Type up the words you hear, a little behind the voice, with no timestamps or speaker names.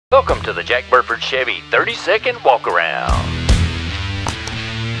Welcome to the Jack Burford Chevy 30-second walk around.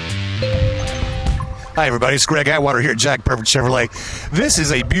 Hi everybody, it's Greg Atwater here at Jack Burford Chevrolet. This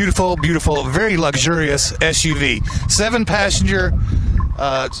is a beautiful, beautiful, very luxurious SUV. 7-passenger,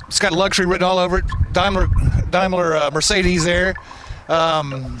 it's got luxury written all over it. Daimler Mercedes there.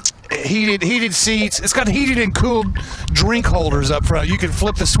 Heated seats. It's got heated and cooled drink holders up front. You can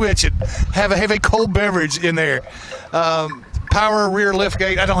flip the switch and have a cold beverage in there. Power rear lift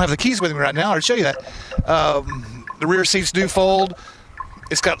gate. I don't have the keys with me right now. I'll show you that. The rear seats do fold.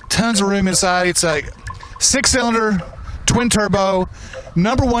 It's got tons of room inside. It's a 6-cylinder, twin-turbo,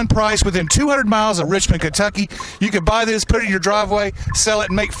 #1 price within 200 miles of Richmond, Kentucky. You can buy this, put it in your driveway, sell it,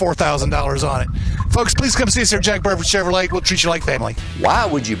 and make $4,000 on it. Folks, please come see us here at Jack Burford Chevrolet. We'll treat you like family. Why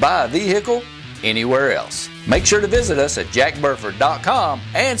would you buy a vehicle anywhere else? Make sure to visit us at jackburford.com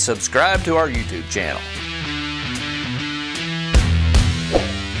and subscribe to our YouTube channel.